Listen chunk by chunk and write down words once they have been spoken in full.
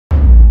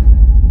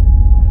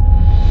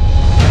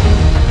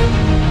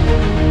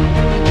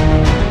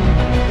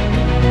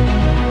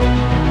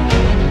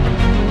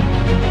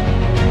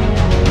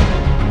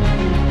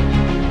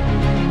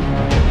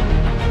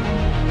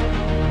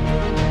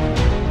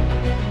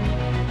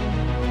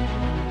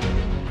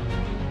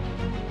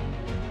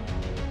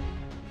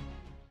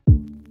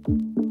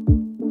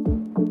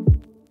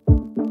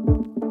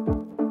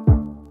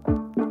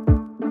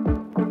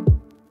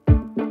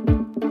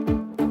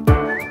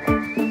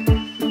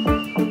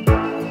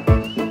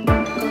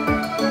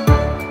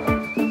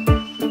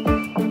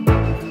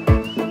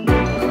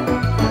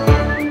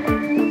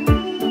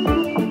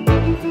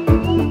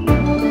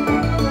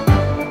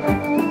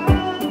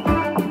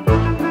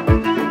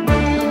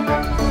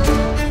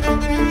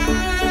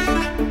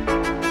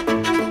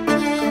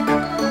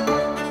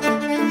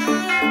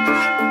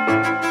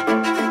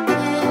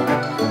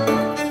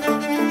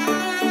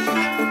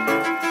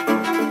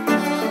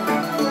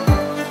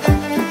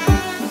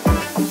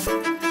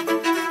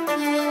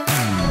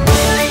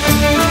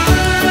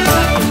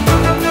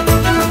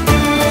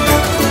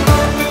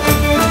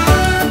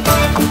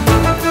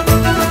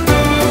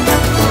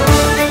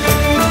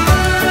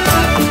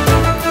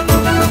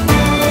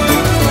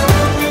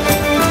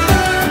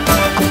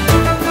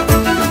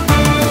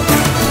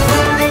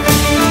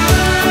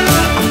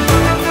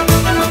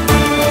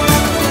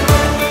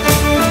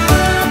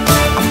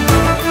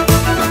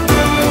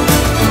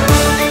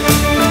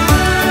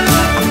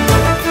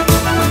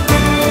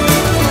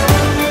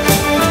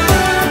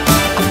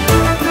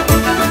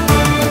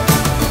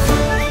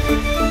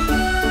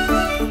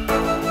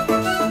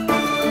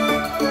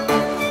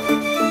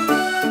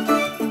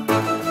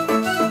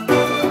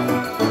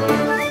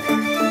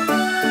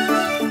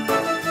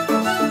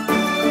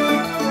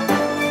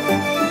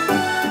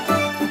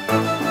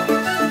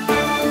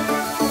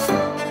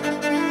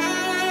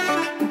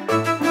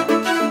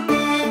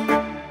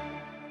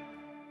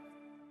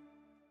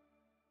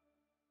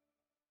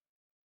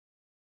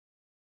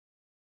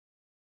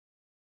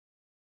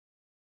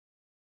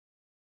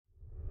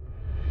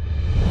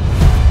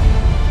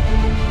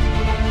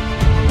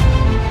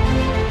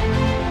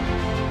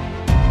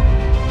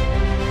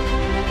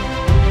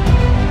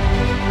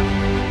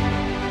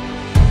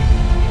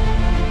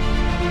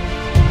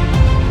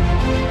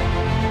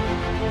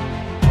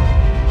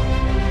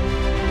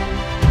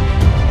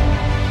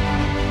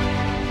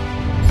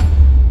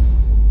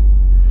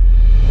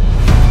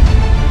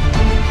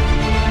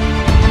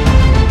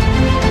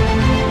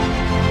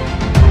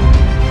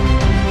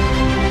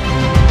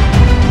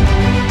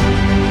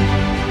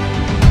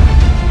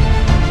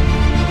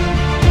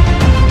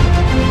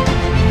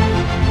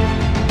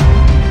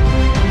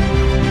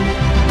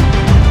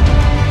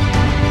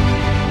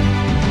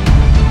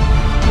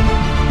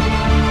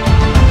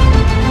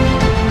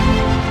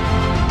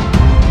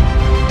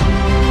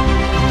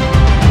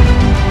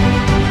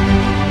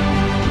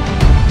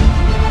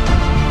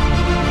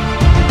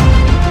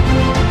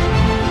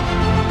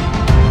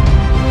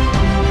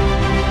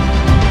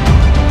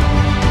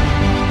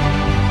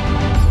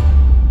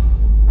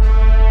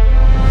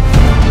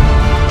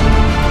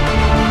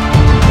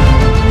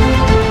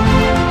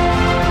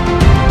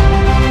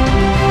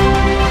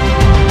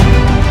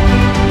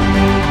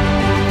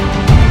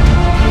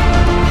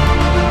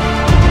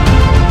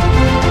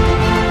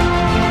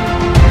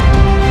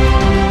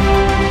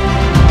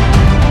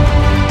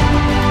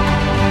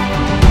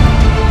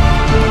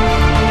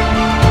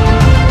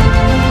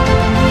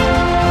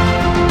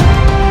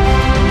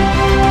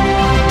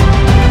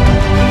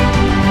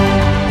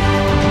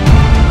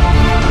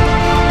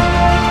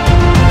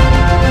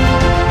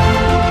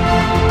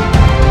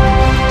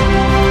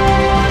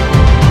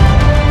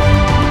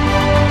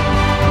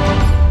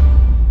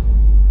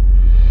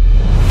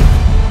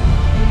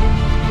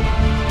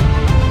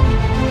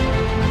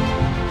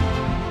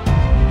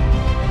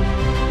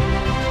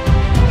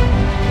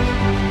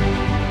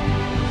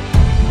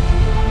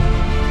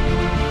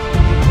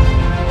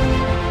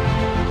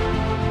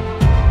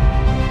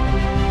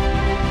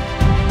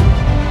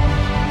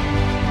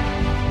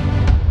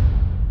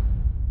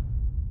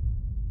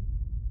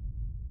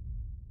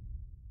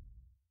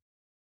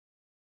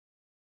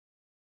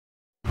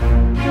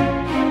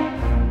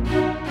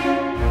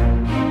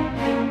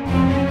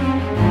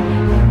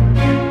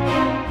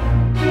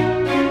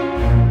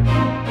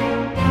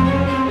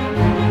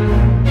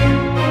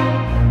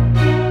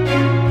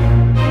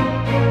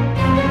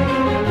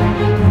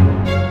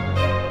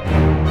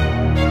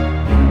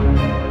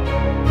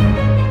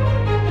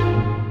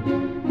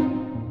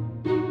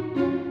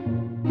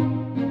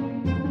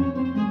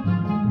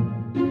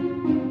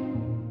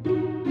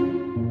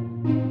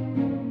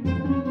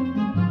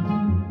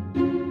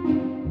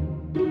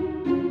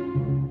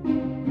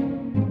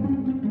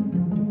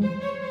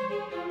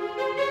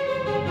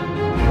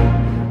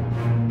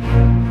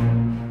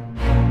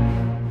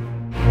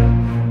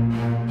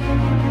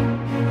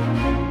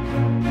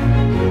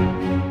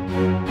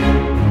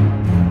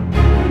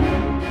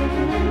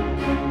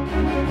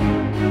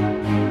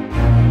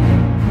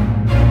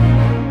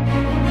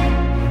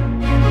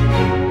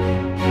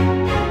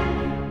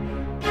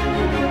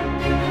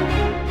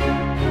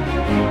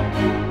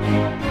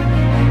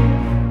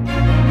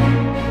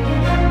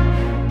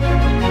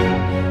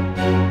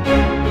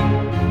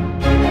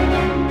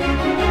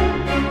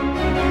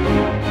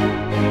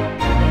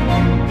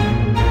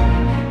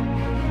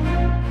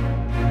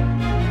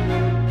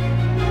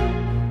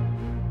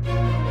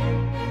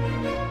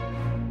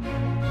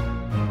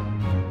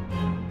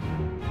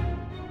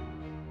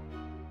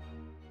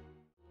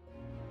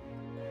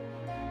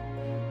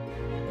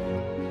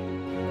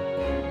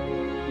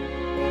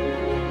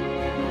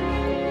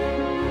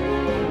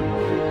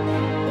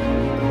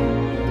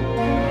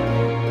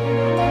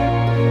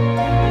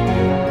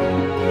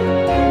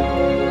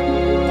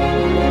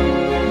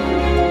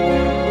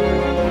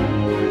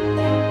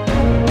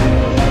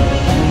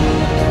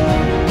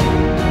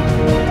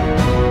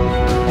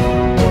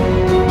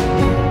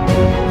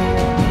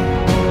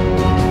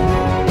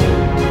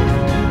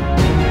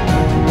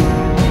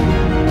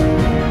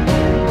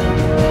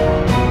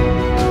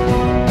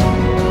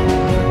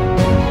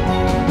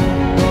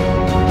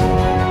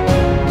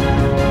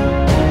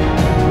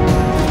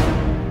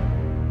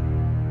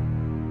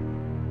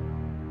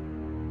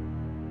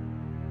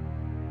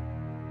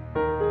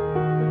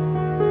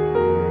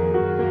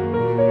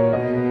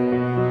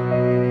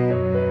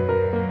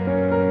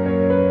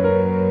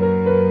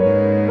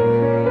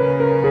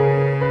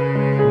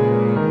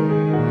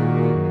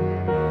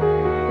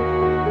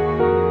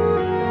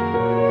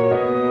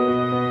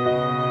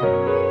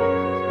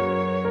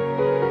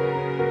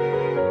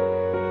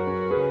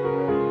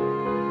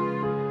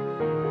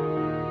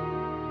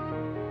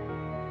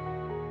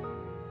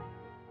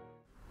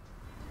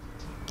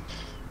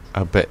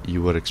I bet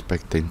you were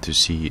expecting to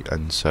see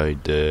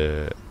inside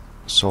the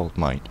salt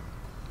mine.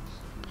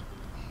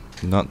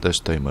 Not this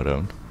time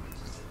around.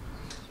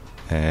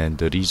 And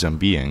the reason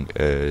being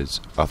is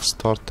I've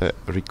started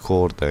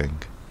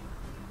recording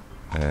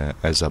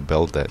as I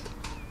build it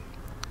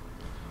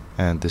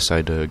and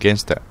decided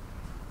against it.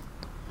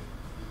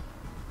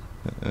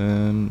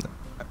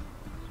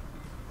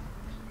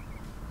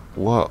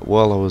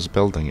 While I was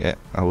building it,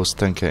 I was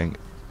thinking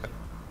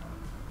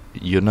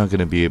you're not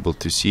gonna be able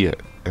to see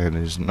it, and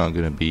it's not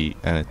gonna be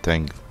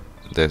anything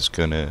that's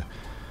gonna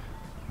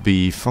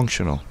be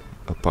functional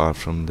apart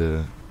from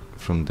the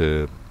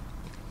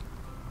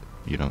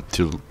you know,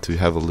 to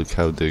have a look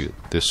how the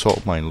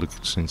salt mine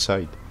looks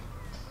inside.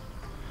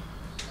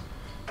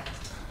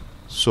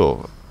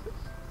 So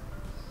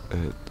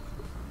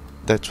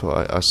that's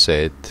why I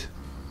said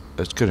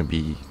it's gonna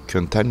be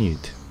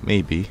continued,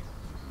 maybe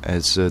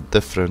as a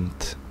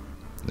different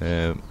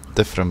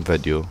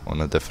video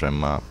on a different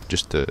map,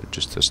 just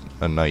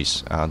a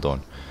nice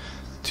add-on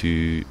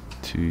to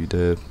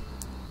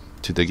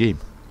the game.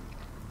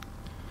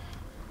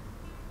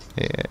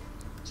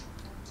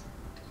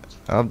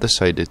 I've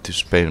decided to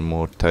spend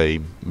more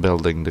time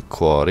building the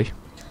quarry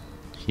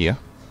here,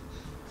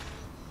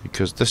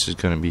 because this is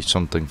going to be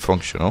something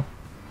functional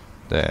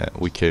that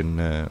we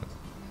can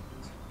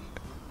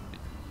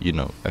you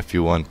know, if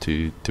you want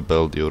to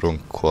build your own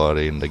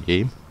quarry in the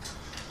game,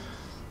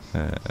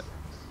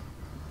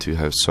 to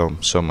have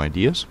some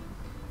ideas.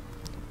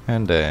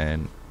 And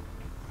then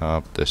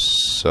I've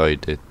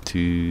decided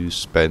to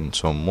spend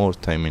some more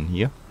time in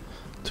here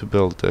to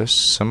build this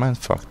cement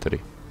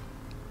factory.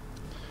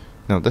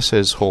 Now this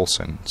is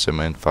Holcim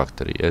cement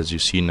factory, as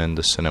you've seen in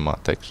the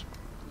cinematics.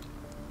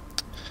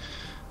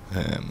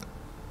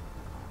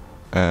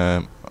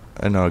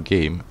 In our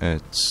game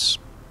it's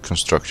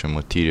construction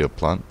material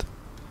plant,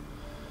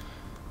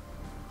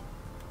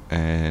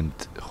 and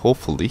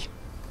hopefully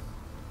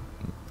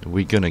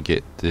we're gonna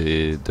get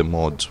the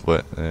mods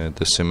with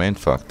the cement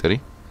factory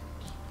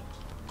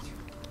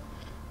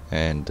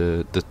and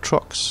the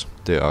trucks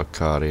they are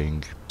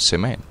carrying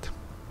cement.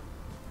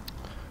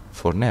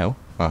 For now,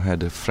 I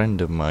had a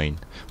friend of mine.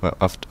 Well,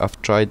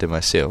 I've tried it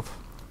myself,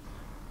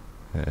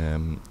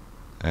 and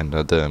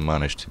I didn't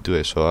manage to do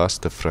it. So I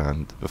asked a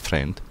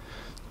friend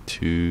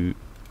to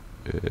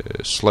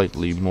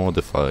slightly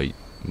modify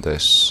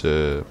this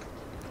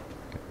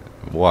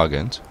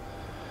wagons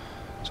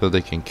so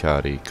they can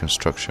carry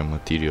construction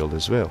material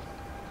as well.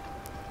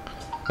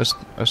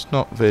 It's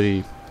not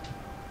very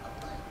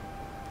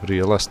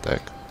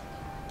realistic,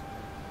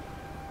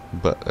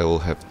 but I will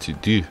have to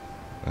do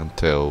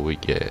until we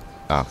get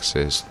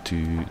access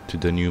to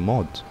the new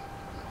mods.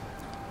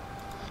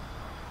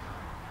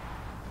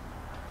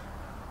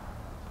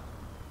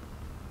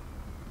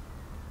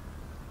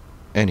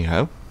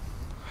 Anyhow,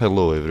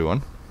 hello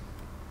everyone,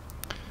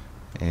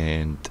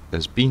 and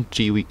it's been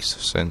 3 weeks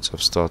since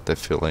I've started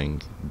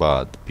feeling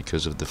bad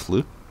because of the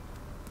flu.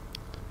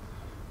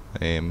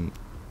 I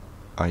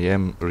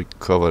am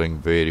recovering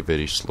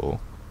very slow,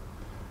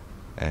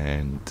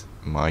 and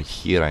my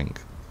hearing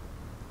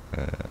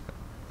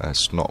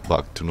is not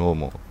back to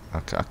normal. I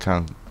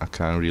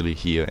can't really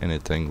hear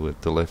anything with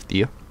the left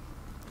ear,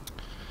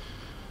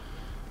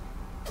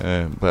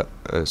 but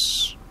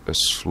it's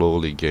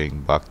slowly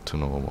getting back to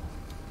normal,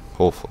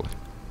 hopefully.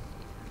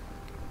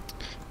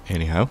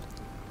 Anyhow,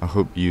 I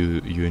hope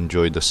you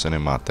enjoyed the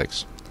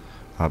cinematics.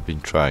 I've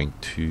been trying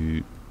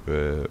to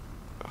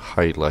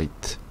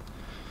highlight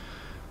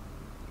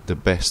the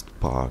best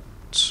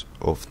parts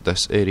of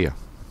this area.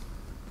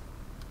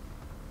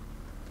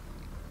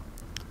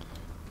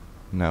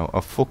 Now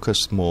I've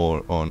focused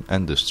more on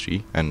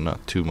industry and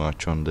not too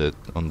much on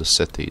the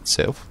city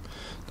itself.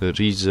 The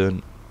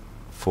reason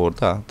for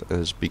that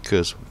is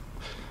because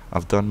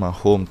I've done my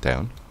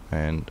hometown,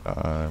 and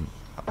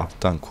I've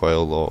done quite a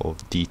lot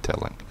of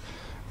detailing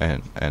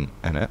in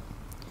it,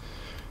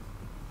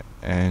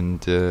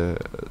 and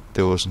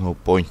there was no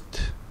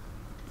point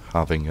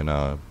having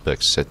a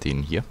big city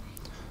in here.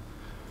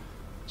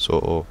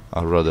 So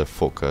I rather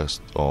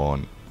focused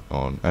on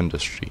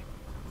industry.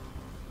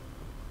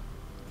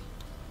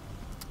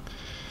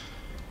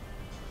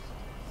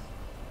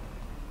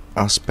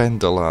 I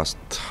spent the last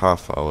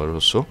half hour or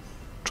so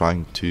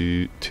trying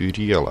to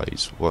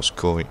realize what's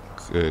causing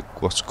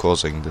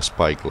the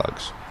spike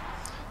lags.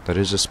 There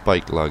is a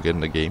spike lag in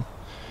the game,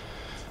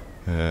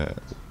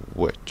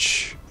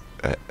 which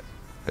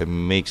it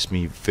makes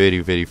me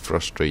very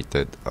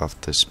frustrated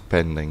after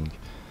spending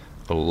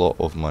a lot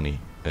of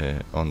money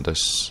on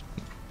this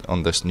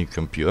new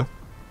computer,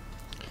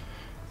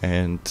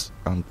 and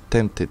I'm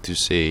tempted to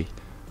say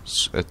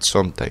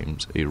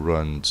sometimes it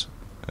runs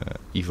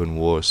even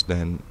worse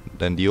than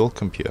the old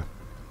computer,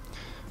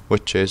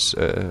 which is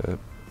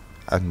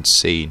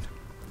insane.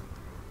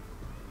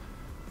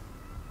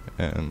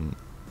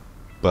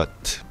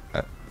 But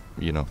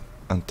you know,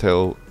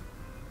 until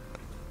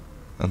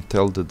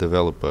the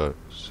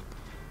developers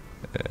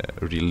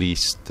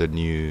release the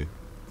new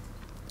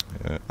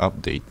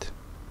update,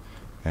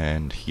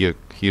 and here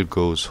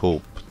goes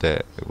hope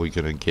that we're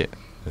gonna get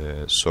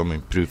some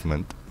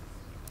improvement,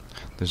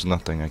 there's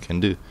nothing I can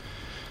do.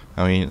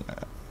 I mean,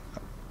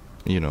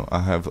 you know,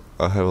 I have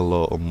a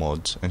lot of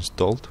mods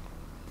installed,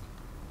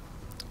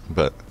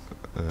 but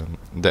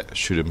that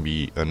shouldn't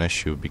be an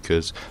issue,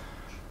 because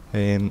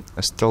it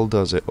still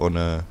does it on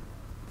a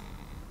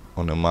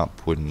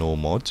map with no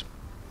mods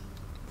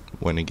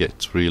when it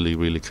gets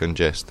really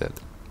congested.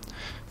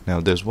 Now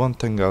there's one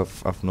thing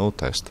I've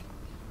noticed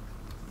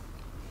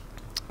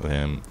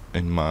in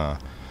my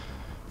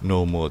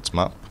no mods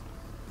map.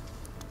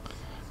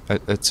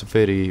 It's a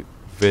very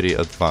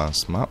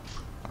advanced map.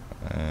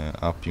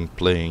 I've been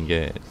playing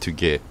it to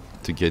get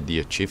the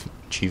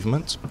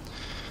achievements,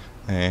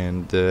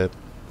 and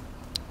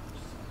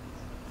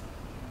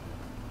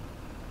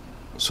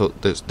so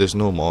there's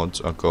no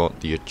mods. I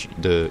got the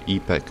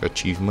epic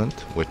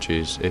achievement, which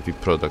is every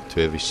product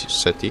to every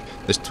city.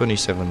 There's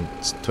 27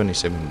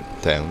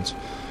 towns,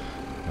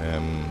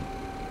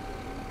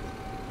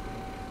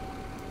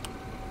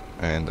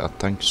 and I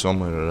think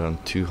somewhere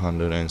around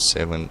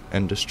 207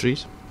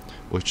 industries,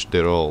 which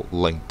they're all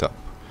linked up.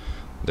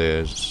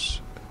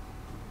 There's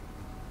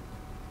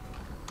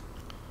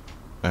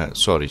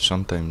sorry,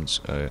 sometimes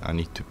I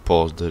need to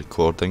pause the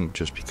recording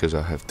just because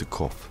I have to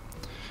cough.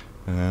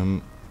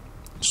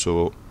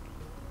 So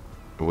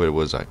where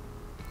was I?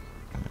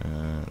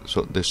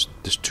 So there's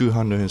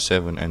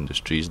 207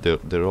 industries.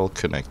 They're all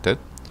connected,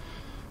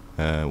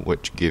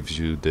 which gives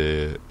you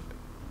the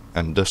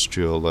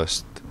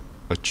industrialist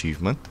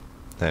achievement.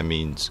 That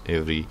means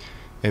every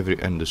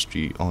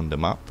industry on the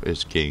map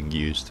is getting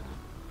used.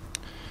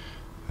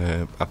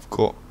 I've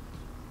got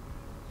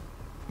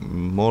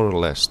more or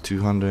less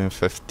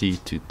 250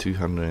 to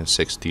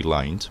 260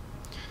 lines,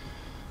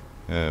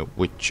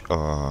 which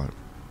are,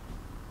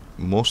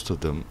 most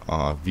of them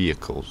are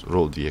vehicles,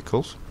 road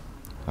vehicles.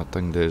 I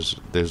think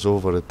there's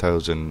over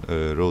 1,000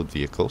 road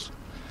vehicles,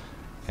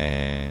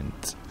 and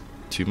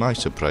to my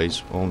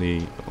surprise,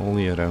 only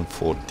around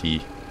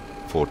 40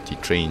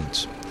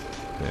 trains,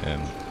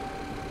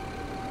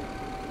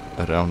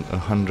 around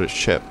 100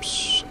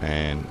 ships,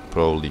 and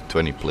probably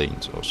 20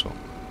 planes or so.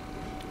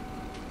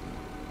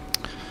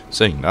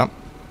 Saying that,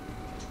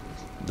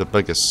 the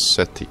biggest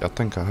city, I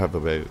think I have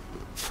about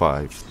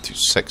 5 to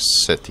 6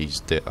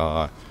 cities that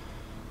are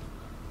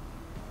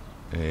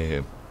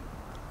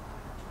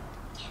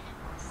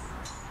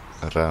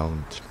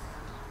around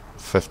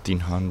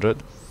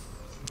 1,500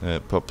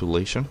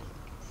 population,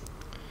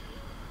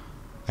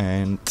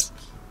 and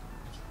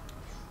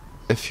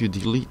if you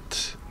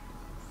delete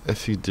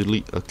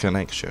a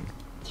connection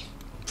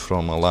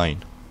from a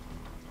line,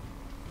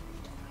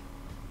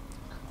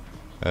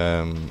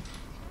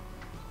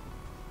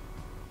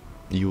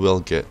 you will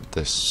get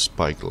this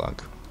spike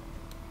lag.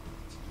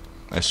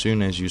 As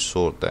soon as you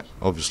sort that,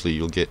 obviously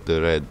you'll get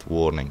the red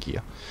warning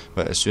here,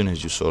 but as soon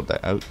as you sort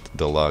that out,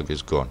 the lag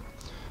is gone,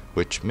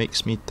 which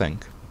makes me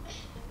think,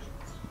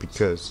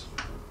 because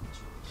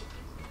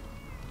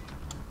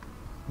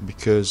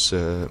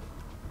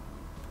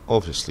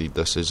obviously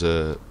this is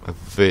a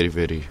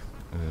very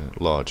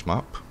large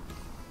map,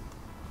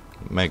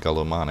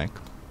 megalomaniac,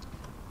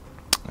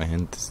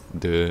 and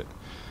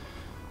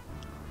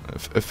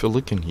if you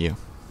look in here,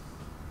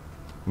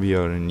 we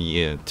are in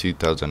year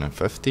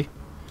 2050,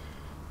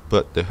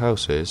 but the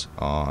houses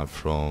are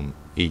from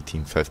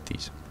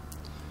 1850s.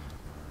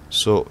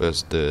 So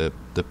is the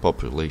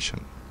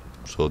population.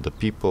 So the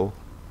people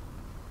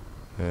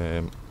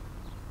on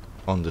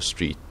the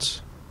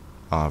streets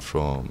are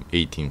from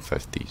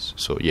 1850s.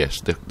 So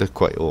yes, they're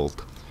quite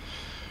old.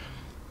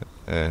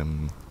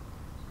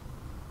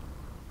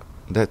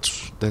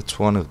 That's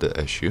one of the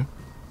issue.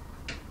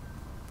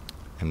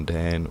 And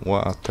then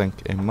what I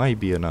think it might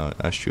be another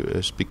issue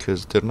is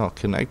because they're not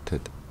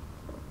connected.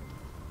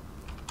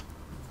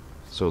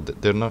 So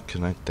they're not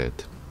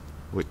connected,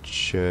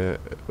 which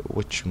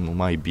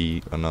might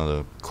be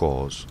another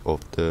cause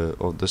of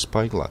the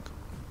spike lag.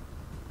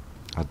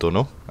 I don't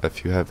know.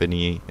 If you have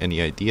any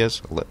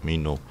ideas, let me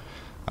know.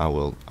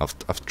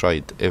 I've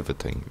tried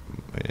everything,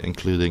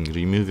 including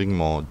removing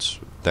mods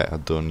that I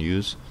don't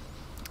use,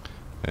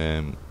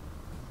 and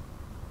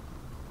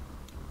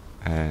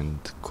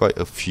quite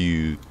a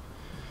few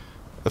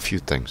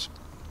things.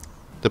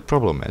 The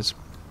problem is,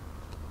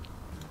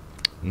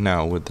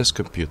 now with this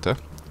computer,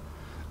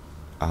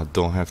 I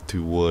don't have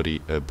to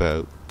worry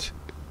about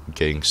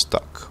getting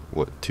stuck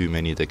with too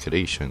many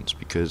decorations,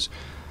 because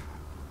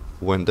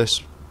when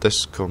this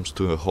comes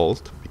to a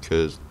halt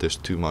because there's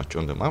too much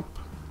on the map,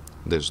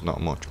 there's not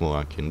much more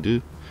I can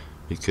do,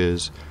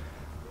 because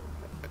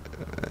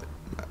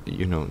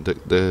you know,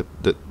 the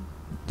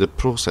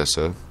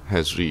processor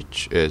has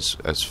reached as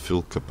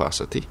full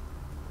capacity,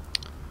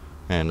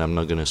 and I'm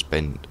not gonna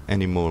spend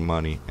any more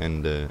money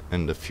in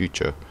the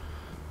future.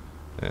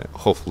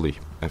 Hopefully,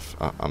 if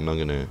I'm not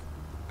gonna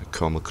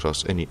come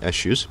across any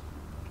issues.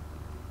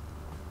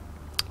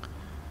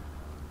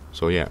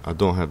 So yeah, I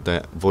don't have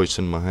that voice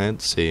in my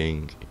head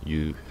saying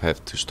you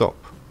have to stop.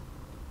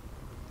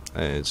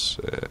 It's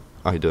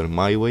either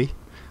my way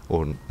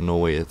or no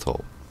way at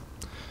all.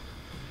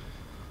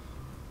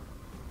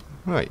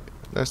 Right,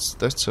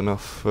 that's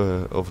enough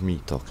of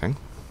me talking.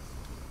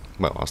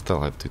 Well, I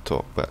still have to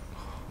talk, but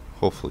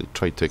hopefully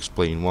try to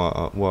explain what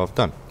I've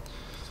done.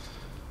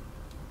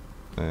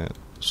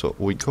 So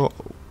we got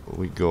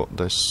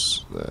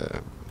this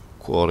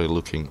quarry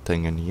looking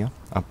thing in here.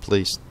 I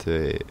placed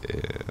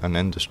an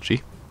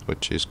industry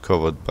which is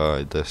covered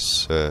by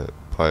this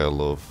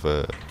pile of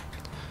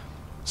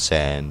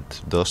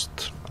sand,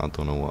 dust, I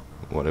don't know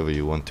whatever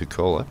you want to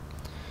call it,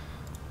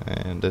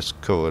 and it's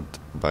covered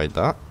by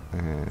that,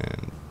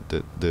 and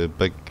the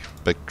big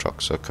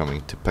trucks are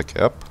coming to pick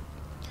it up.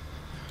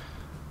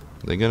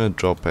 They're gonna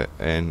drop it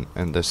in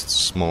this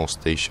small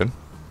station,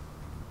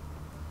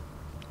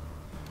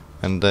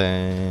 and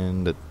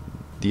then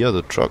the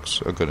other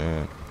trucks are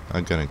gonna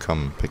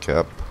come and pick it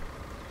up.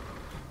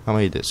 I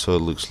made it so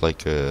it looks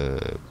like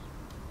a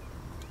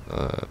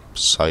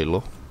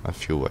silo,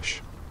 if you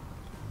wish,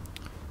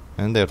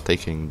 and they're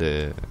taking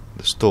the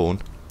stone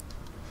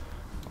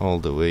all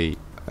the way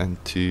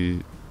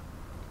into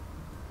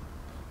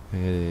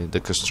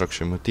the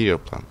construction material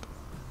plant,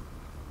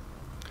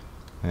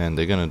 and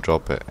they're gonna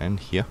drop it in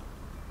here.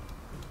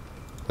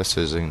 This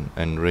is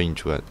in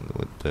range with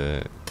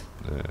the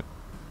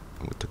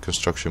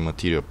construction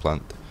material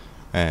plant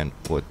and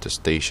with the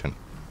station.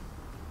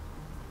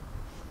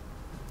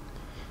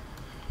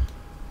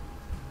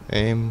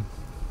 And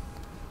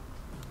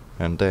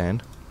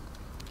then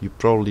you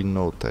probably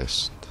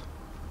noticed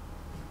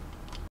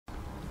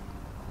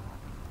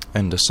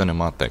in the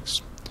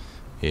cinematics,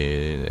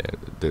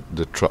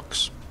 the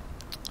trucks,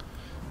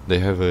 they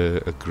have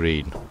a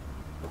green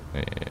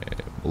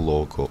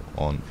logo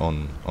on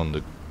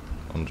the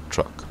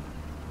truck.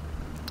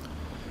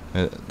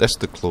 That's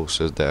the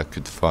closest that I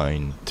could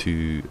find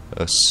to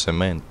a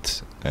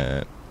cement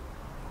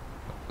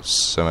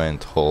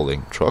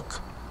hauling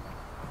truck.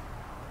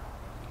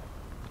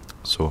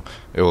 So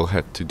it will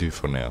have to do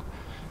for now.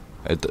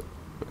 It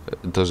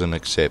doesn't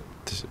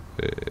accept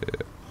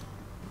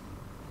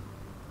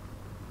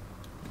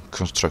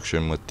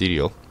construction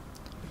material,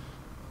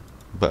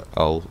 but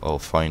I'll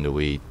find a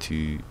way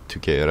to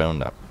get around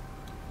that.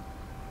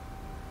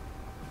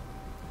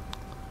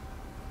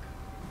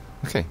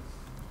 Okay.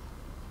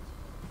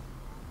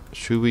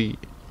 Should we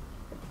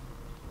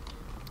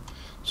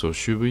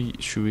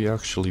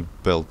actually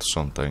build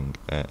something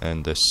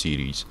in this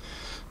series?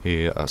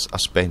 I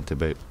spent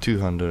about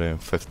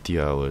 250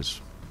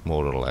 hours,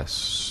 more or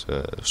less,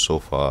 so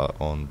far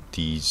on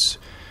these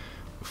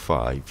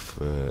 5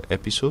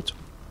 episodes,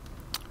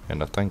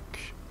 and I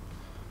think,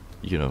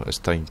 you know, it's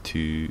time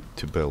to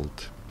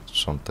build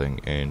something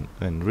in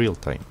real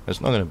time.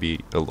 It's not going to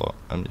be a lot.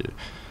 I'm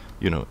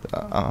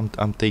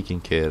taking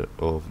care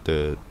of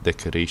the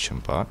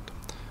decoration part,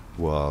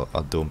 while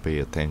I don't pay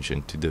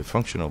attention to the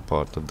functional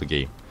part of the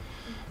game.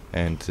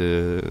 And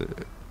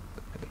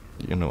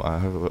I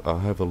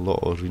have a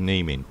lot of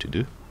renaming to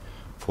do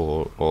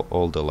for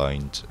all the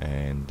lines,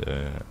 and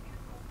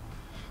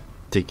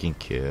taking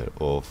care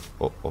of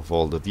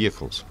all the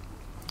vehicles.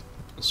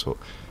 So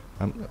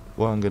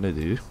what I'm gonna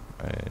do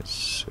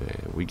is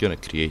we're gonna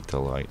create a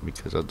line,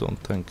 because I don't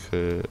think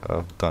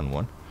I've done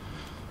one.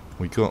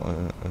 We got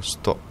a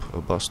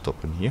bus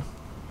stop in here.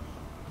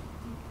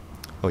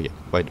 Oh yeah,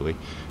 by the way,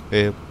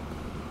 I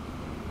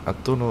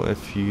don't know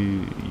if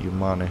you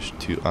managed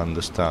to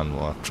understand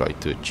what I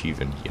tried to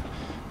achieve in here.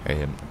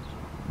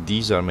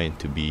 These are meant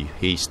to be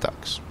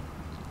haystacks.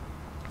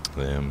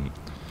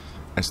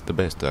 It's the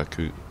best I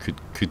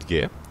could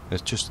get.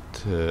 It's just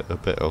a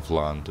bit of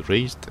land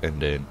raised and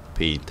then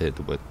painted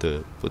with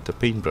the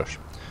paintbrush.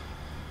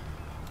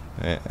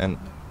 And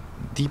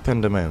deep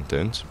in the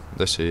mountains,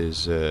 this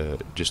is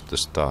just the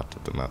start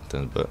of the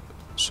mountains, but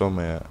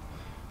somewhere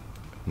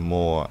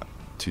more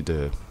to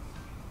the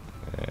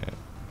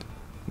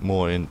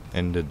more in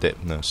the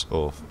depthness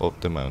of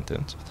the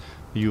mountains,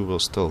 you will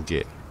still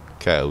get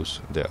cows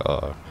that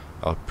are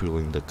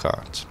pulling the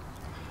carts.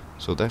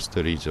 So that's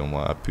the reason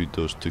why I put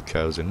those 2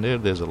 cows in there.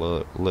 There's a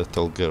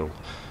little girl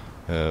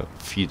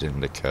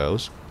feeding the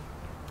cows,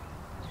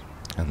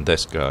 and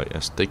this guy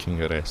is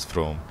taking a rest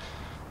from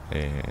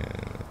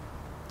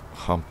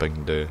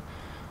hauling the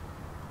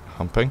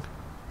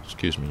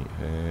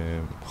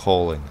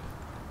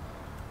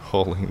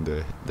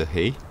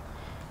hay,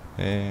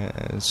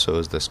 and so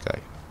is this guy.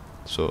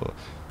 So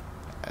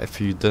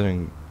if you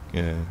didn't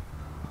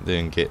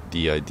get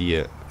the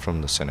idea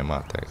from the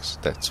cinematics,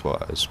 that's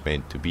what it's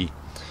meant to be.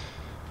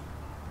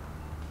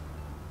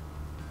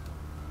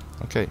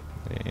 Okay,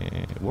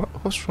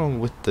 what's wrong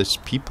with these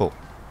people?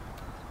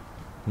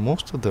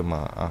 Most of them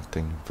are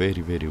acting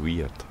very, very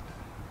weird.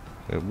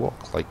 They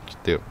walk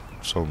like they're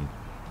some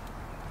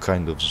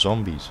kind of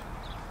zombies.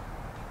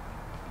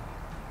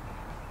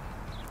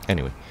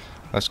 Anyway,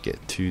 let's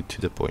get to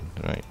the point,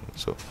 right?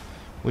 So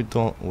we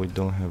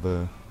don't have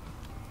a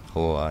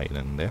line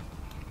in there,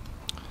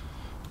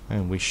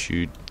 and we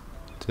should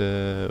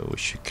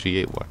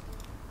create one.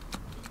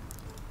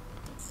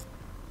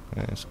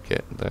 Let's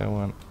get that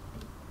one.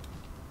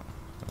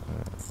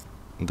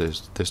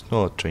 There's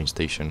no train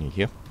station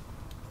here,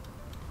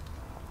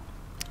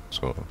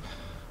 so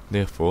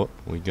Therefore,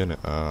 we're gonna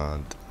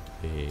add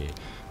a.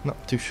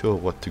 Not too sure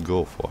what to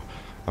go for.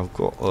 I've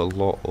got a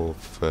lot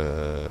of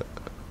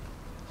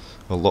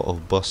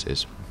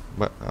buses,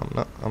 but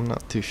I'm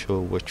not too sure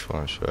which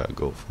one should I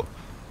go for.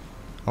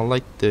 I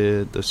like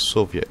the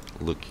Soviet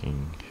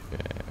looking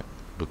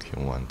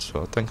one,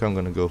 so I think I'm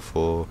gonna go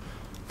for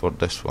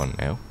this one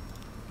now.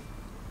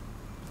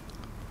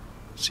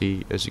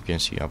 See, as you can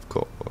see, I've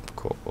got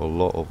a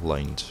lot of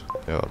lines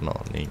that are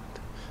not named,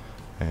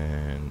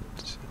 and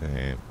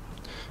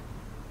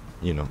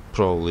you know,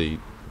 probably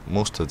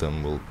most of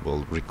them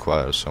will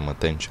require some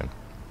attention.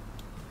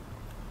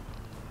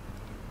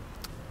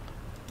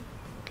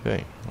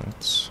 Okay,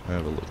 let's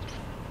have a look.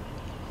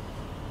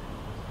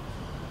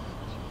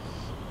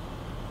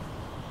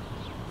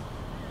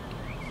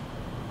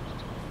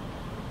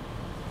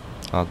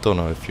 I don't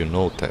know if you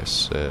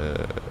notice,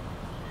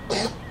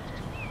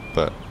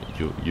 but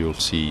you'll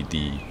see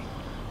the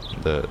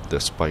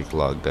spike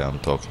lag that I'm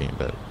talking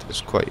about.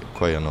 It's quite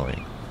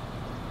annoying.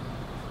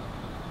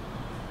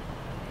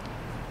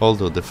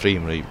 Although the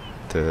frame rate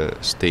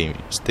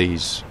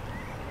stays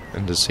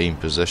in the same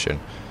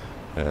position,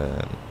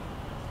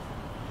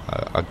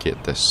 I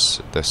get this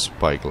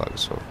spike lag.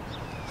 So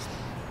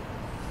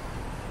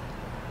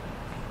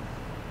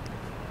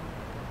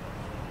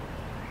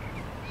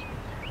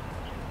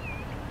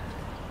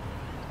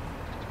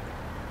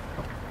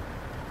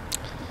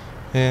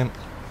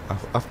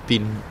I've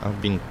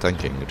been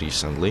thinking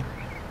recently,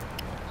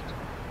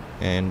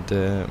 and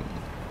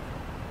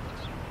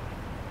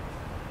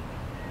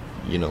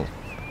you know,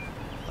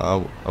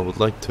 I would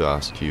like to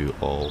ask you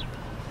all,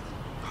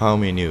 how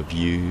many of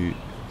you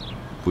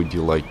would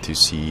you like to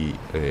see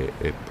a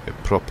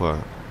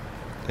proper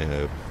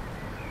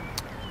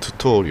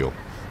tutorial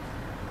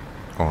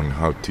on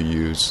how to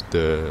use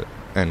the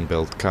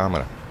inbuilt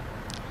camera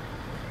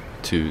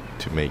to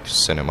make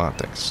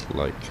cinematics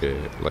like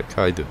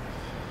I do?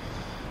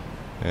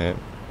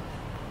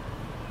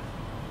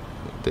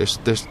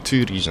 There's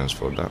two reasons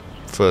for that.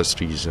 First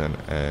reason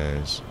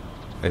is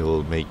it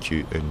will make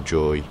you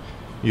enjoy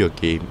your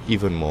game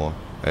even more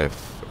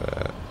if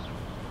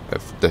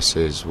this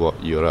is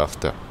what you're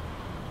after.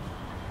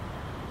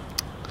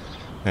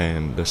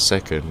 And the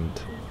second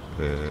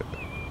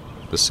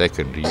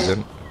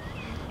reason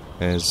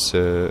is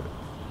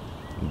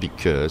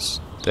because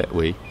that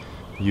way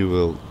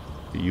you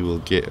will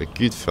get a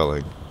good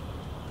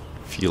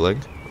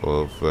feeling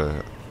of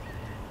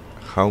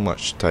how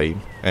much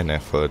time and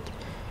effort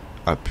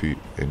I put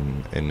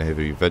in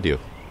every video,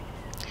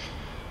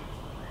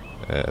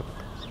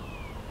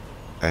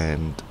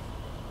 and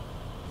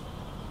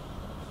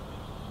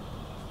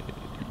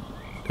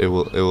it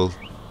will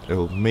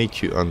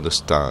make you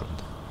understand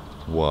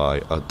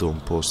why I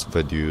don't post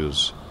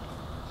videos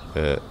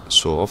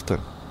so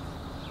often.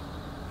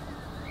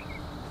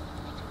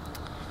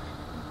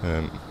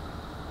 The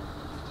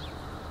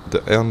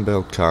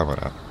inbuilt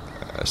camera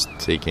is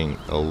taking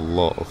a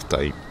lot of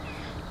time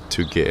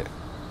to get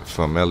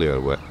familiar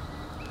with.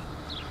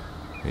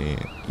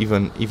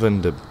 Even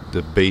the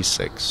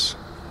basics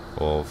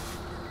of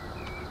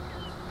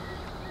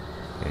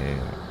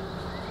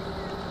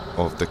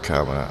the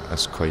camera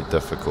is quite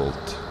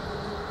difficult.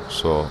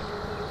 So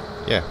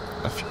yeah,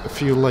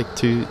 if you like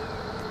to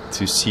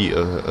see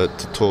a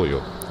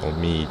tutorial or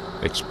me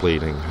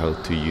explaining how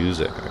to use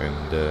it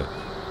and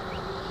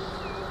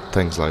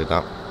things like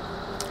that,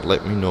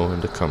 let me know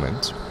in the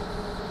comments.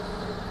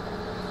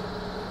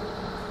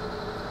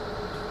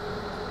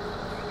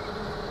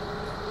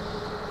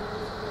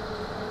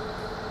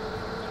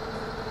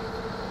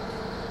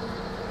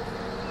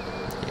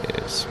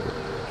 Yes,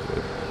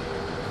 we're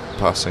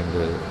passing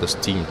the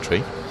steam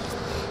train.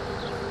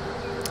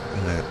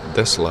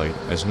 This line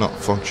is not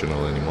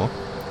functional anymore,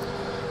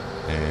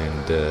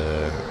 and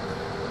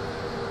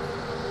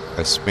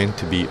it's meant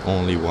to be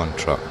only one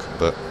truck,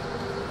 but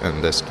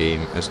in this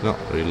game it's not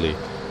really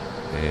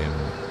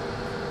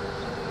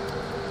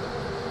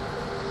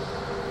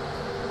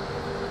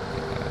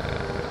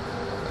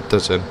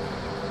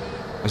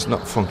it's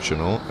not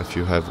functional if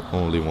you have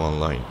only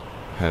one line.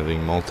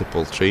 Having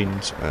multiple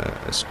trains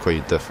is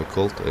quite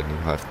difficult, and you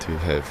have to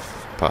have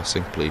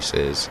passing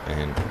places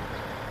and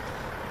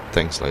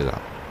things like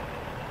that.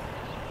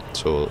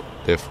 So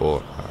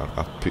therefore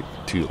I've put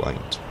two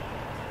lines.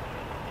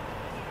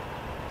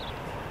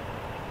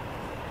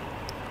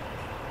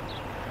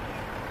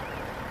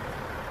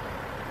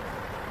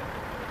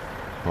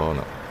 Oh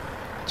no,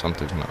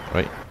 something's not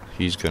right.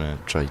 He's gonna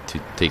try to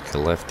take a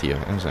left here,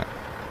 is it?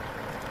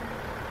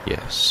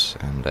 Yes,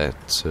 and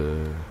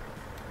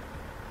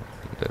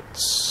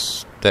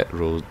that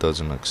road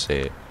doesn't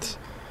accept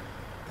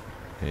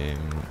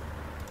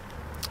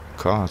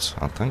cars,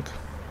 I think.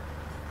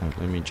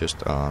 Let me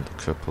just add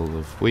a couple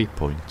of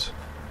waypoints.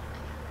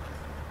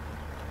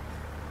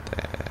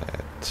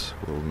 That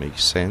will make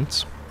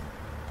sense.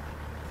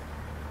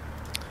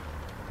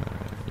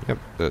 Yep,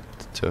 that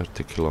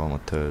 30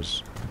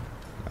 kilometers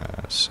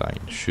sign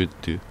should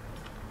do.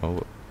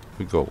 Oh,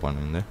 we got one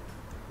in there.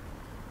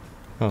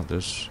 Oh,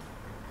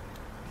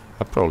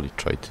 I probably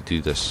tried to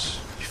do this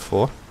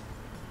before.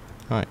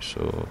 Right,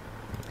 so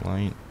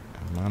line,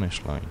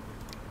 manage line.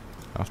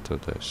 After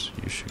this,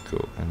 you should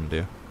go in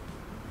there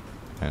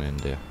and in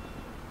there.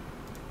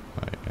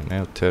 Right, and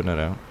now turn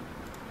around,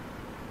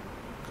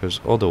 because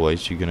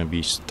otherwise you're gonna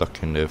be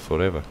stuck in there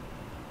forever.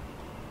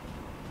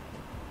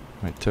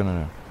 Right, turn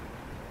around.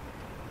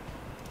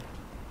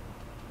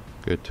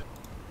 Good.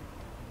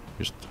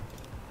 Just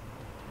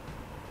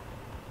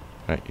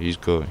right. He's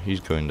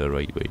going the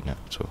right way now.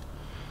 So,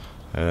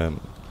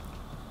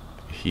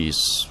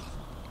 he's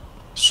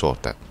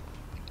sorted.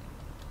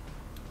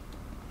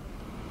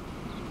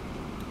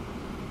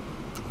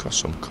 Got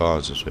some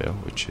cars as well,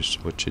 which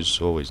is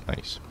always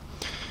nice.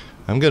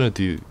 I'm gonna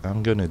do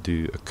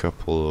a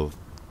couple of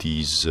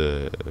these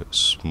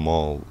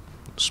small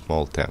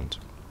towns.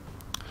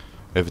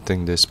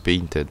 Everything that's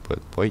painted but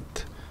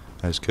white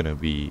is gonna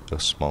be a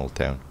small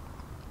town.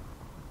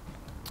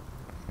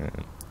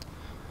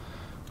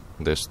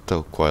 There's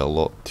still quite a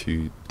lot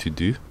to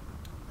do.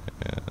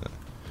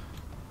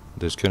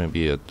 There's gonna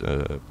be a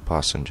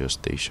passenger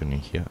station in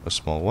here, a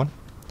small one,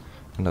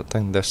 and I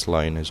think this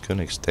line is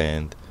gonna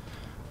extend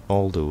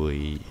all the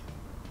way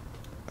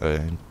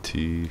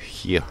to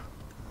here.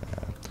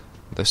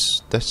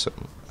 This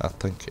I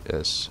think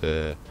is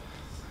the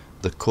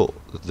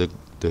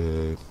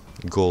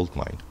gold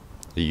mine.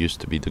 It used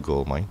to be the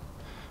gold mine.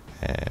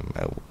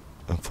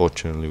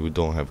 Unfortunately, we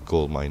don't have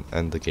gold mine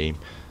in the game,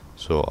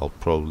 so I'll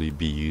probably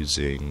be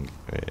using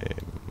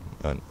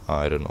an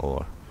iron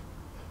ore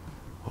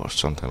or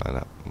something like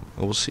that.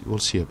 We'll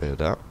see about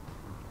that.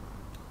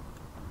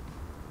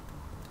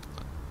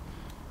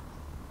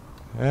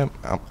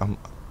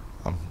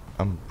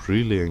 I'm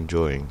really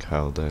enjoying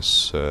how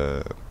this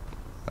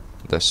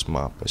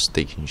map is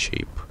taking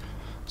shape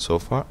so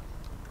far.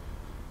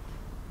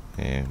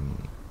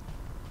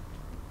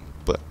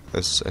 But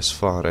as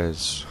far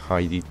as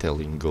high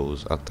detailing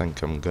goes, I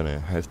think I'm gonna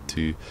have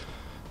to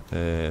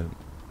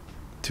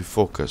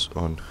focus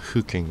on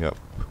hooking up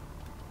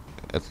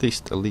at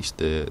least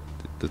the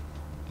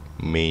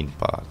main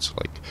parts,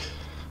 like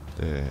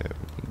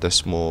the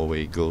small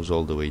way goes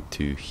all the way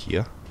to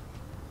here,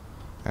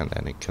 and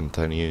then it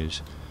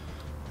continues,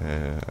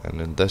 and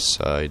then this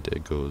side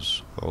it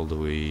goes all the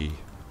way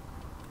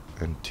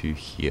into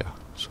here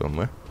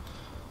somewhere,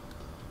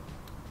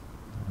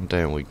 and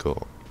then we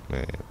got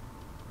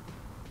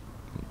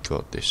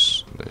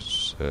this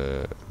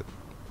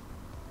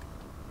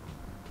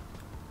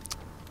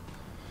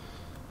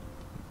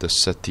the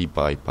city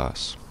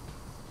bypass.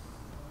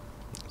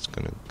 It's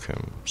gonna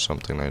come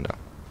something like that,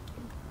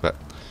 but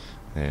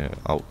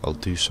I'll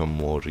do some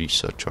more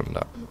research on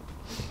that.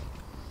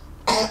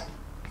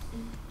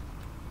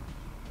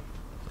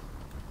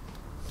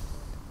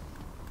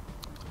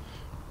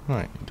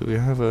 Right, do we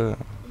have a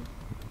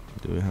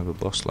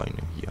bus line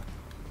in here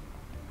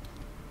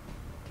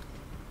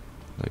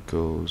that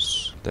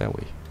goes that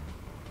way?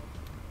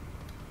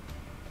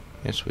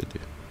 Yes, we do.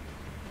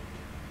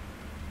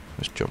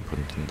 Let's jump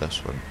into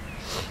this one.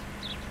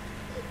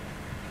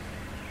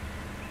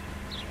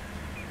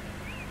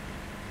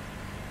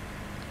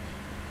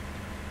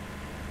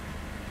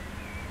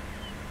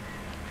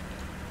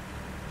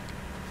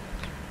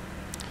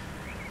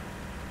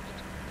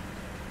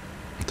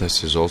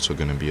 This is also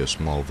going to be a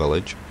small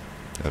village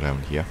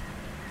around here.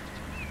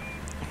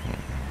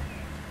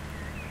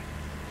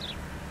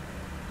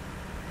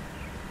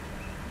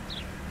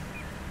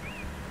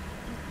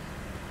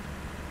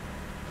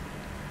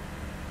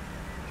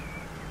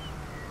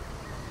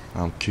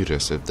 I'm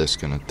curious if this is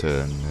going to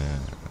turn.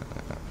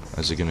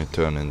 Is it going to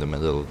turn in the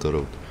middle of the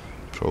road?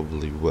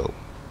 Probably will.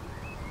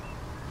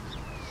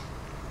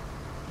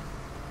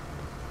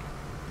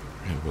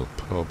 It will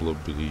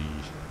probably.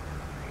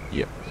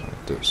 Yeah,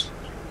 it does.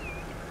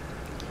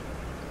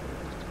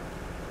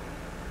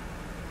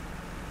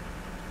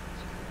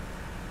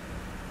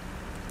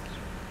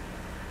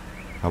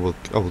 I will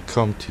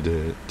come to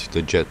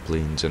the jet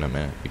planes in a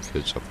minute,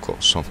 because I've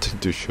got something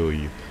to show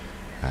you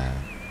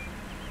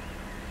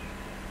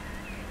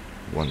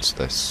once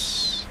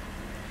this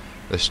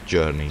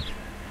journey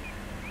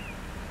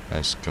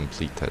is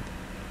completed.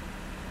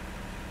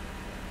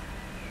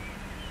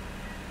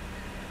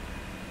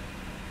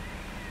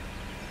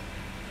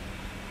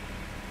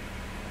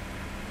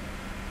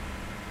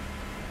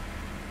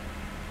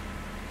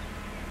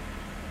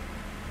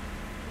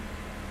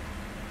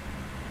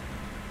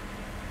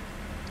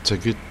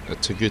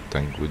 It's a good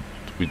thing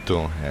we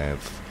don't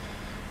have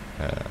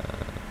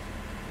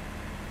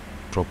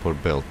proper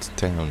built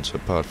towns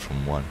apart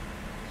from one.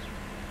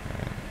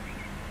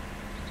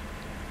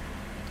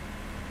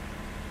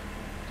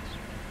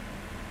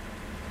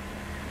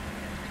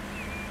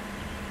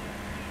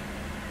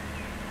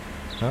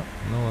 Oh,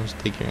 no one's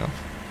taking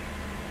off.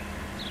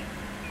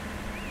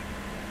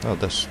 Oh,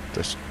 this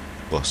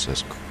bus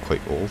is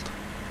quite old.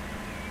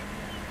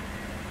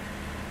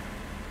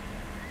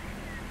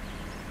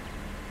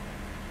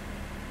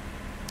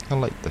 I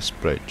like this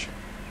bridge.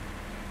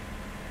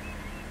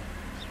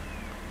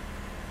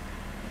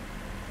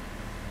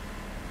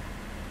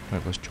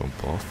 Right, let's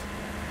jump off.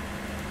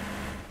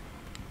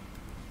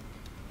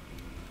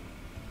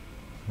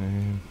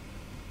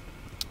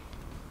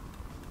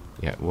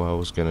 Yeah, what I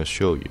was gonna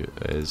show you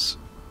is,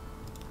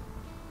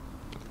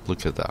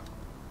 look at that.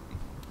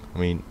 I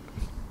mean,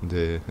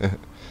 the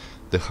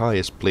the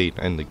highest plane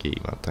in the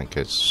game, I think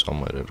it's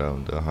somewhere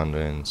around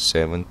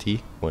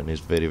 170 when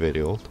it's very,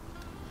 very old.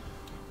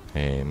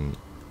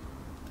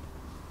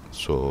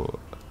 So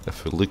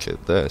if we look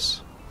at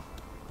this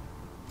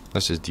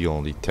is the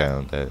only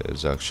town that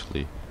is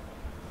actually,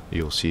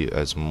 you'll see it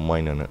as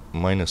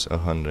minus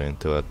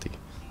 130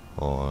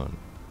 on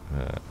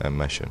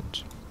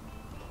emissions.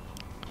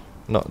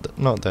 Not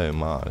that it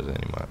matters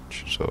any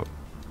much. So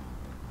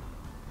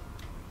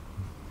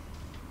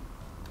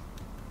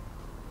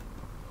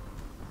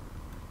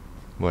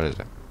what is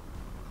it?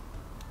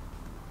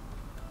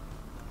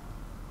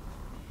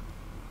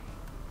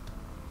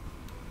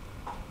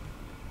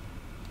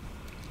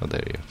 Oh,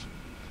 there he is.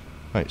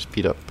 Right,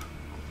 speed up.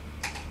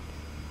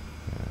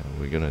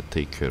 We're gonna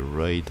take a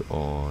ride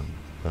on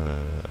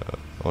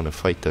a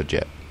fighter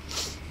jet.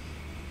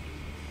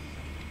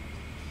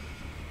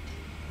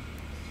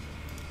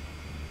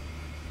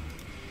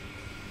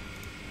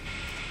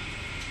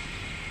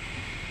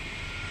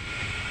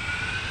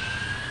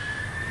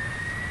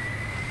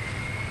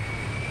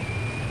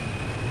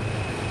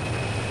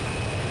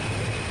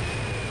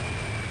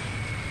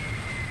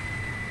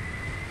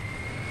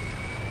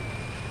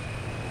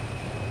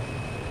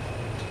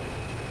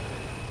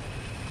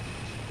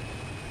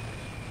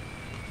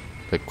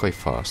 Like quite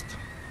fast,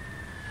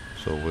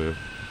 so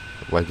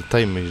by the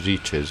time it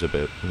reaches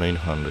about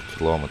 900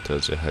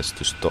 kilometers, it has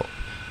to stop,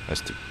 has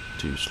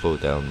to slow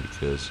down,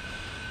 because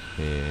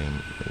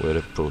we're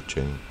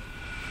approaching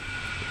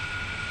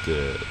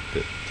the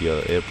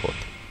other airport.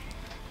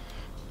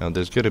 Now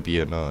there's gonna be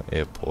another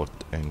airport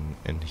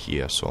in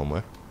here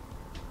somewhere,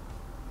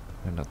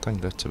 and I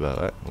think that's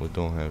about it. We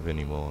don't have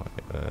any more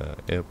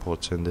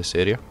airports in this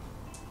area.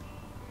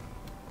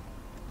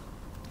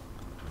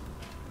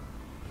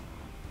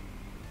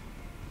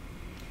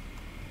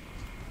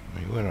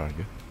 Where are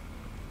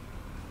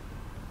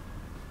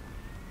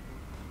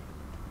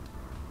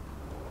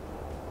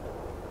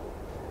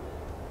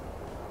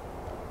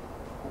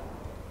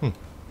you?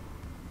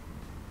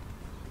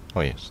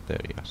 Oh yes,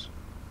 there he is.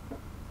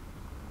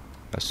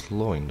 That's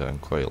slowing down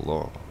quite a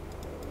lot.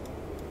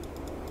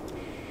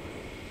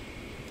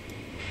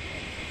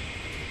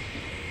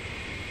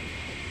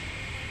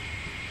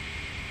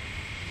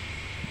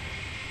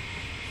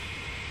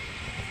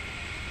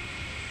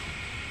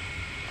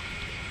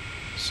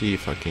 See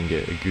if I can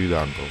get a good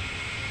angle.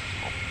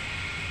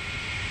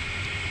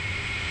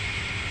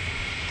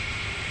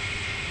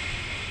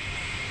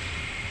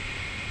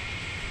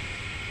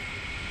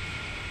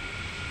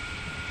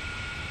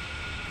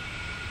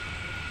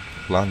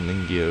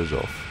 Landing gears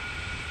off.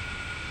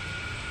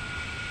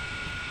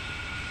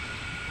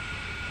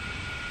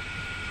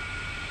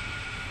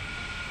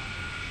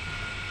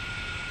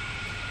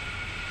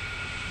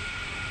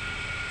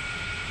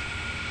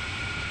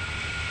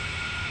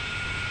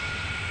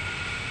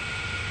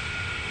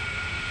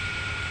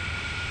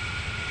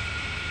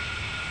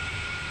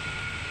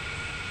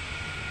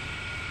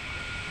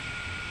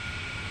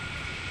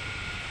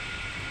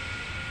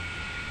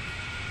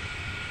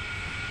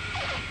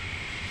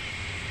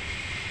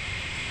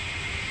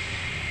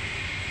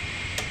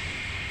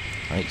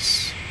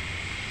 Nice.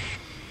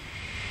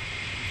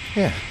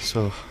 Yeah,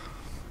 so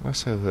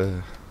let's have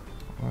a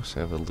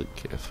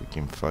look if we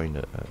can find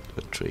a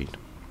train.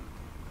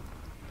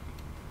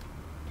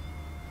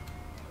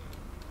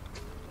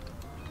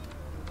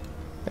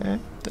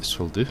 This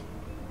will do.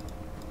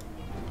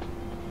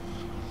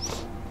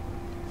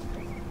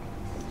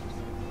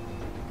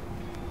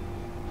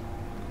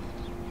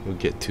 We'll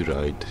get to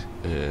ride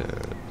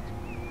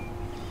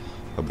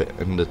a bit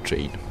in the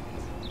train.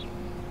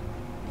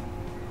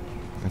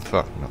 In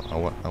fact,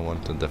 no, I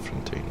want a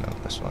different train,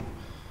 not this one.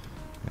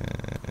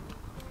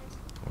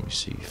 Let me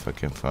see if I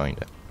can find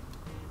it.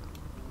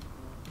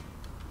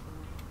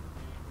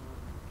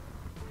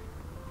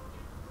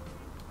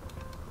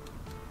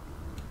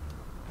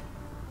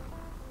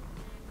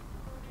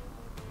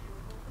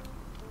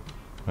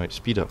 Right,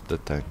 speed up the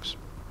tanks.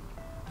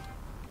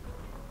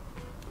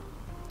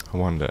 I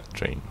want that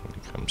train when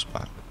it comes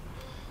back.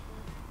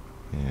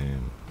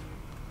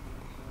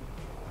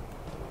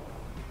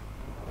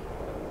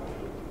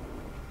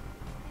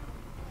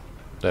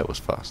 That was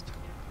fast.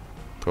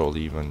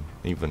 Probably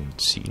even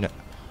seen it.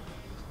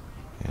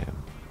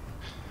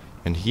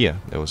 And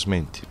here there was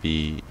meant to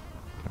be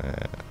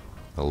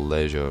a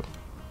leisure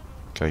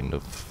kind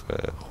of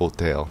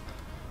hotel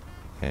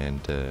and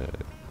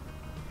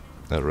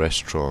a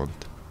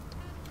restaurant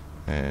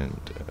and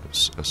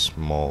a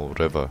small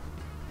river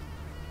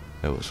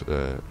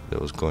that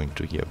was going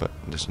through here, but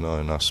there's not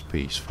enough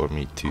space for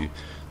me to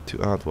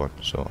add one,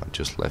 so I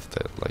just left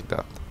it like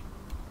that.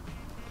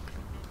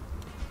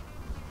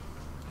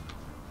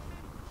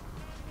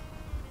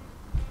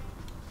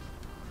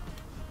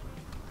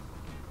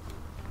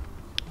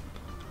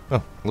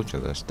 Oh, look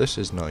at this. This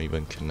is not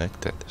even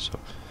connected, so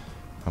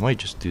I might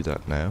just do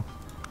that now.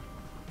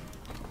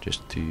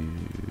 Just to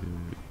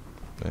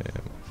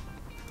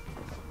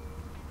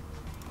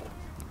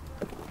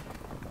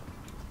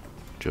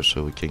just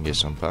so we can get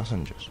some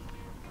passengers.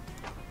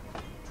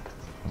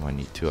 I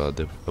need to add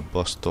a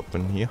bus stop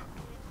in here.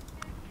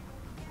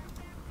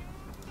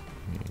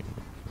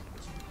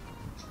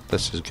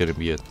 This is gonna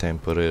be a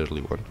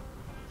temporarily one.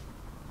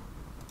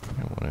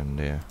 And one in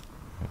there.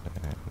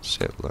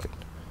 Set line.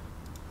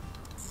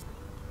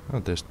 Oh,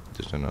 there's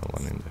another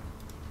one in there.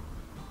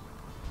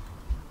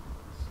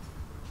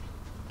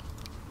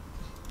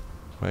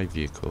 5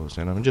 vehicles,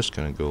 and I'm just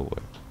gonna go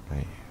with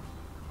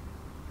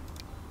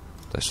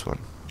this one.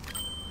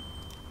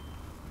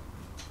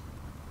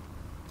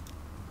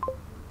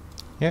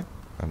 Yeah,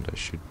 and that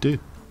should do.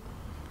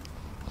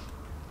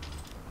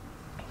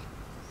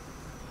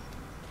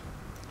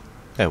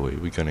 Anyway,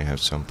 we're gonna have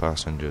some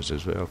passengers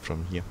as well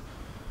from here.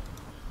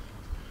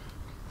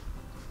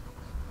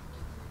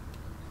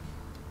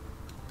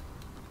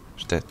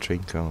 Is that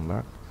train coming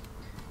back?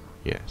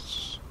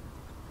 Yes.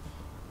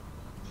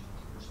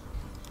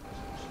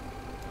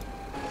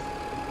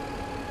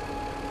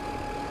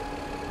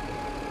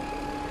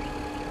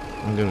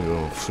 I'm gonna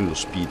go full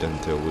speed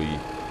until we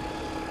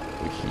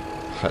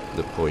hit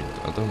the point.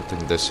 I don't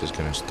think this is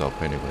gonna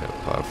stop anywhere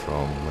apart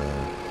from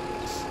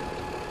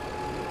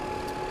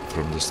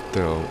the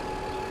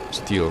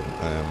steel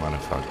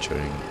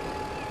manufacturing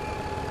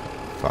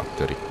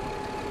factory.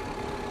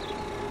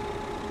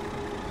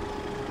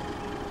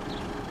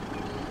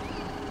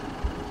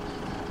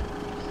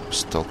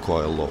 Still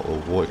quite a lot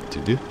of work to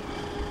do.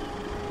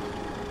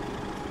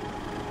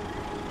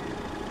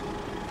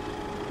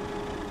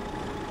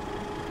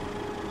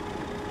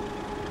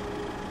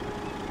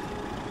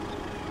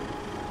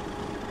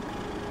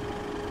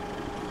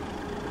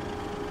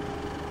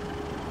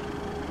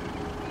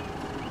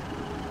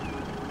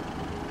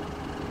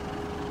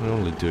 We're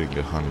only doing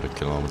 100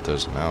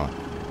 kilometers an hour.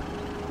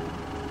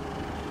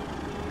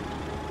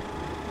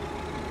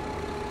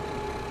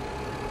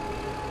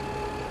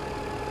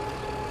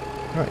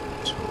 Right,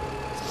 so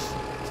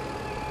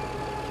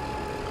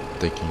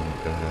taking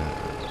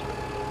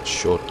a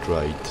short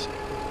ride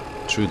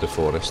through the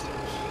forest.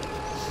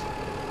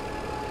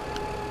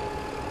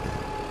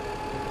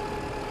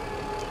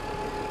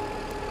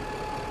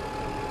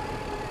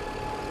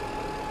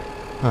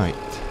 Right,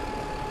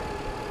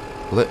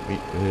 let me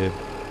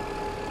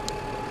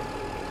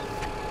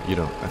you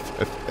know,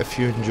 if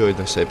you enjoyed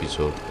this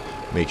episode,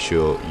 make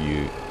sure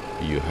you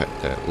hit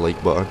that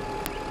like button,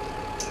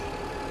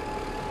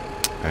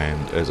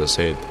 and as I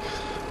said,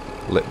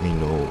 let me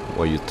know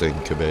what you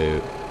think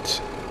about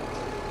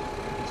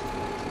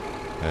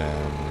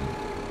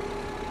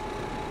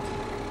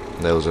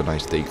that was a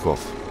nice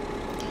takeoff,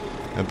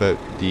 about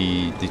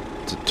the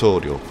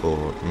tutorial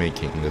for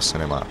making the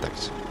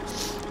cinematics.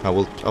 I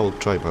will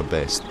try my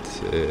best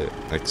to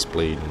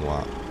explain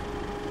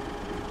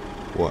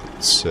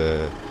what's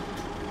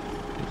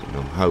you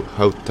know,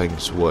 how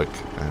things work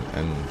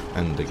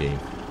in the game.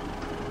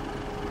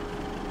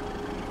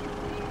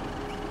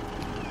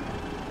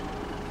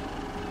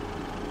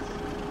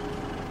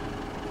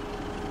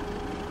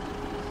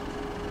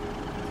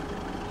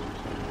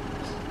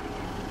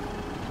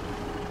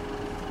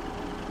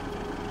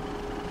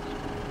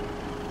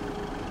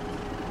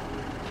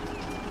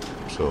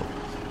 So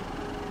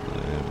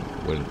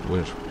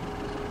we're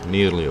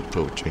nearly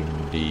approaching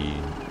the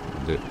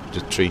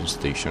train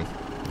station,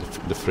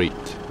 the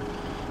freight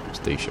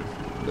station.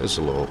 There's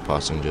a lot of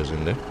passengers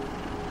in there.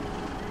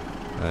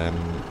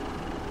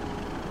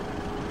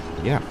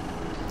 Yeah.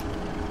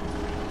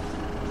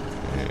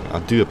 I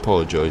do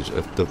apologize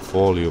if the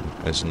volume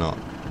is not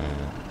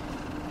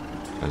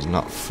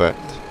fit,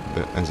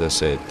 but as I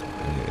said,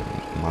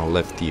 my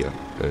left ear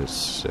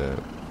is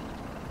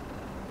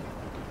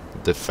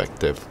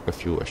defective,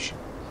 if you wish.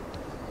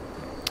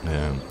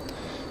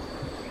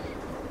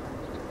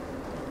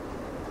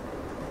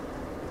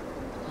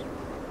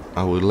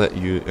 I will let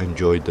you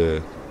enjoy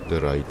the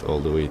ride all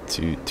the way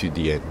to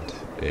the end.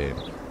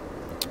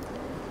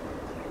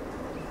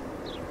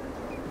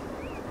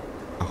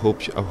 I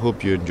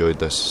hope you enjoyed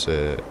this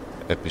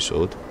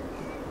episode,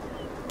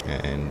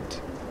 and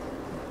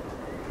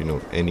you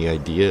know, any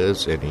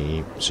ideas,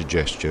 any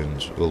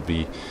suggestions will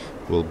be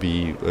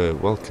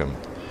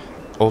welcomed.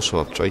 Also,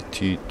 I've tried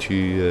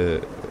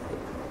to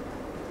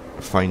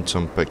find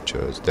some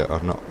pictures that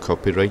are not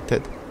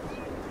copyrighted,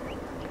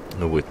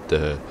 with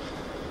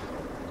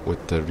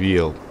the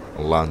real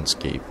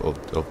landscape of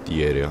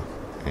the area,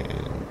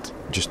 and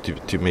just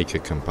to make a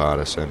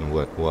comparison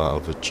what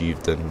I've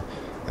achieved in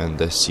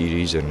this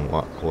series and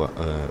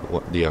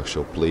what the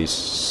actual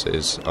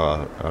places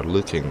are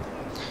looking.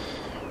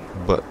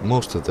 But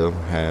most of them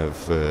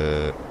have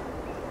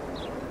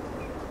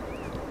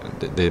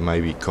they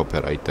might be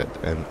copyrighted,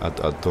 and I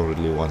don't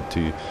really want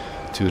to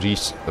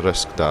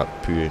risk that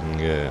putting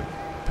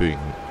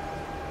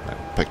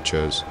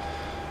pictures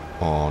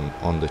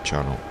on the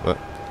channel. But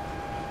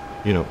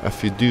you know,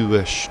 if you do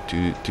wish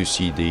to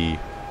see the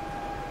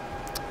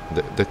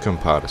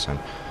comparison,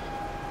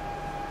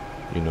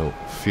 you know,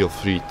 feel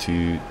free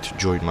to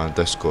join my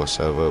Discord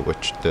server,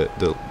 which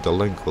the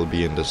link will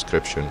be in the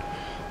description,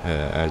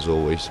 as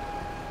always.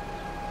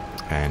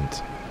 And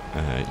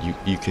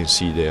you can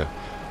see there,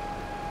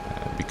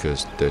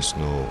 because there's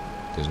no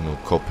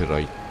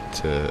copyright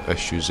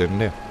issues in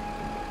there.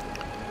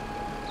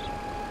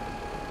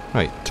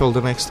 Right, till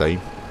the next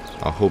time,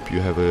 I hope you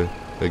have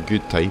a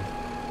good time,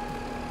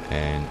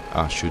 and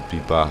I should be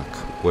back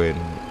when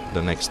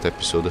the next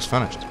episode is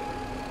finished.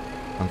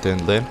 Until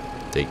then,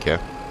 take care.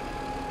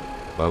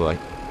 Bye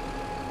bye.